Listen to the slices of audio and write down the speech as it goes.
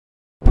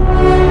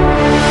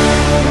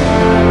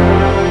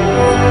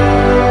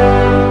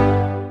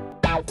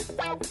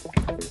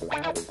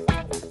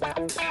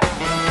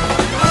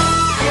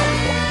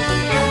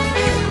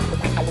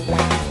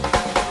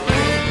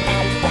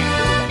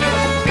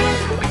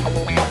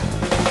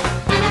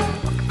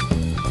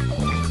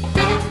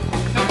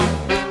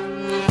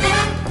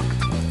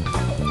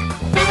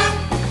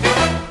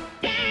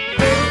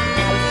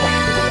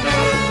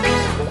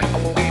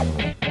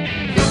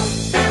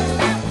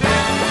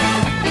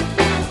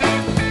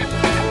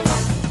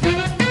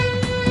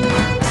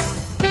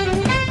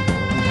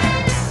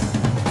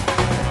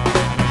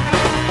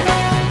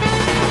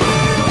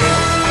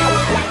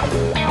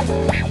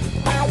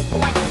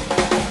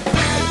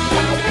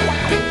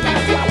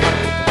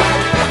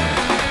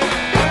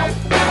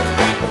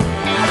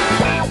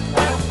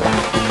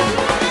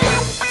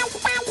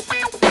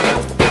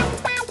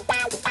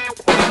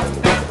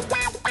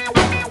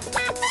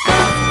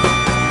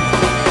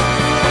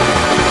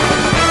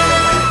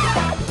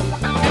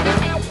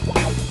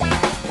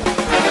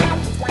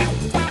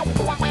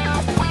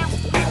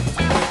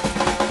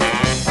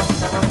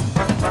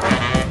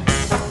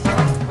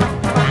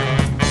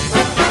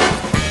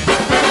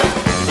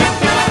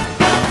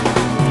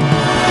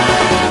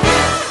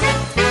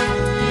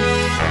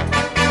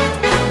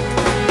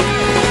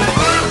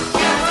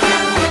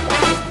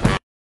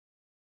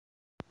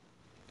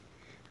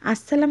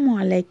আসসালামু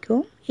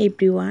আলাইকুম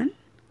everyone,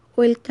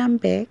 welcome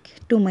back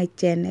to my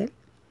channel.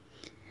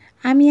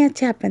 আমি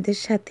আছি আপনাদের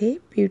সাথে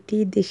বিউটি,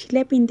 দেশি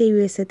ল্যাব ইন দ্য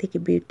ইউএসএ থেকে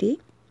বিউটি।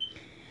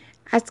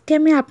 আজকে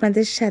আমি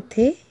আপনাদের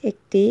সাথে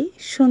একটি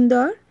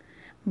সুন্দর,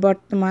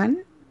 বর্তমান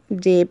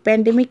যে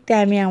প্যান্ডেমিক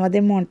টাইমে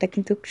আমাদের মনটা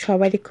কিন্তু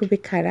সবারই খুবই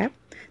খারাপ,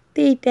 তো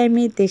এই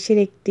টাইমে দেশের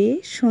একটি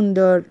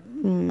সুন্দর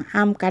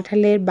আম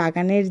কাঁঠালের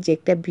বাগানের যে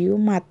একটা ভিউ,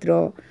 মাত্র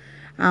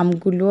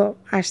আমগুলো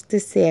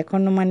আসতেছে,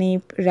 এখনও মানে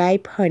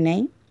রাইপ হয়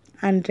নাই,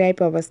 আনরাইপ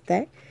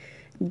অবস্থায়,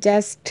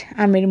 জাস্ট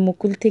আমের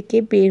মুকুল থেকে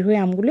বের হয়ে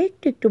আমগুলো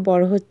একটু একটু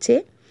বড় হচ্ছে।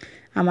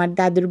 আমার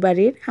দাদুর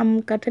বাড়ির আম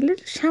কাঁঠালের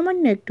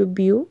সামান্য একটু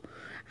ভিউ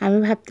আমি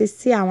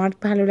ভাবতেছি, আমার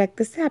ভালো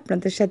লাগতেছে,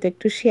 আপনাদের সাথে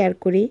একটু শেয়ার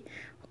করি।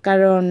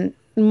 কারণ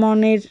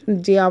মনের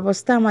যে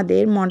অবস্থা,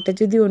 আমাদের মনটা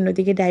যদি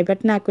অন্যদিকে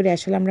ডাইভার্ট না করে,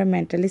 আসলে আমরা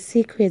মেন্টালি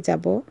সিক হয়ে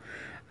যাব।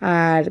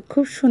 আর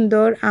খুব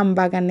সুন্দর আম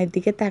বাগানের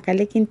দিকে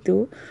তাকালে কিন্তু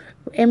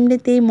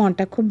এমনিতেই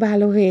মনটা খুব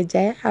ভালো হয়ে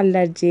যায়।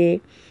 আল্লাহর যে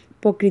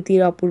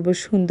প্রকৃতির অপূর্ব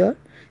সুন্দর।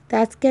 তো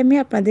আজকে আমি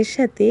আপনাদের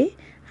সাথে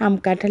আম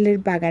কাঁঠালের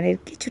বাগানের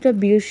কিছুটা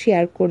ভিউ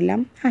শেয়ার করলাম।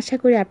 আশা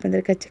করি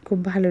আপনাদের কাছে খুব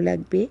ভালো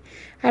লাগবে।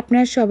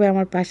 আপনারা সবাই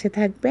আমার পাশে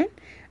থাকবেন।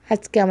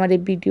 আজকে আমার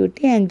এই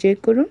ভিডিওটি এনজয়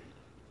করুন।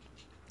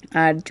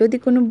 আর যদি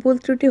কোনো ভুল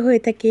ত্রুটি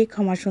হয়ে থাকে,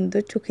 ক্ষমা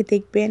সুন্দর চোখে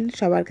দেখবেন,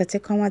 সবার কাছে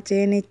ক্ষমা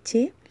চেয়ে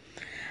নিচ্ছি।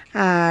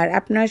 আর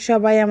আপনারা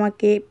সবাই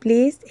আমাকে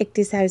প্লিজ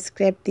একটি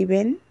সাবস্ক্রাইব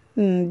দিবেন,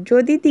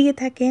 যদি দিয়ে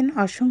থাকেন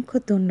অসংখ্য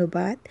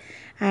ধন্যবাদ।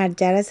 আর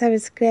যারা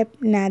সাবস্ক্রাইব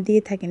না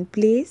দিয়ে থাকেন,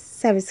 প্লিজ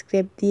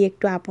সাবস্ক্রাইব দিয়ে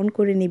একটু আপন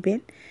করে নেবেন,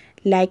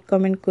 লাইক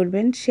কমেন্ট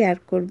করবেন, শেয়ার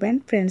করবেন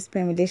ফ্রেন্ডস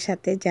ফ্যামিলির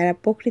সাথে। যারা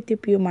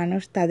প্রকৃতিপ্রিয়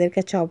মানুষ, তাদের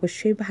কাছে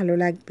অবশ্যই ভালো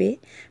লাগবে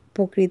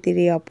প্রকৃতির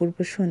এই অপূর্ব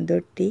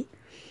সুন্দরটি।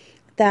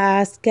 তা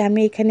আজকে আমি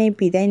এখানে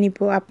বিদায় নিব।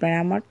 আপনারা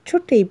আমার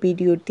ছোট্ট এই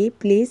ভিডিওটি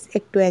প্লিজ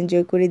একটু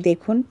এনজয় করে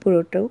দেখুন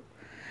পুরোটাও।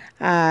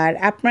 আর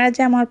আপনারা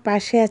যে আমার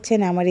পাশে আছেন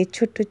আমার এই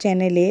ছোট্ট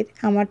চ্যানেলের,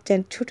 আমার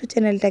ছোটো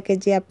চ্যানেলটাকে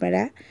যে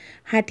আপনারা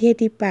হাঁটি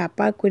হাঁটি পা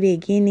পা করে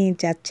এগিয়ে নিয়ে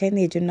যাচ্ছেন,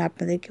 এই জন্য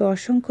আপনাদেরকে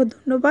অসংখ্য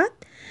ধন্যবাদ।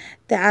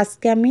 তা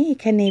আজকে আমি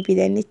এখানে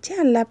বিদায় নিচ্ছি।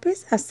 আল্লাহ হাফেজ,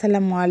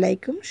 আসসালামু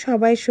আলাইকুম।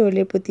 সবাই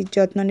শরীরের প্রতি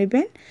যত্ন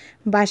নেবেন,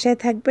 বাসায়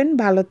থাকবেন,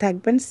 ভালো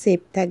থাকবেন,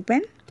 সেফ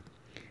থাকবেন।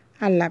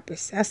 আল্লাহ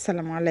হাফেজ,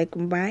 আসসালামু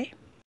আলাইকুম, বাই।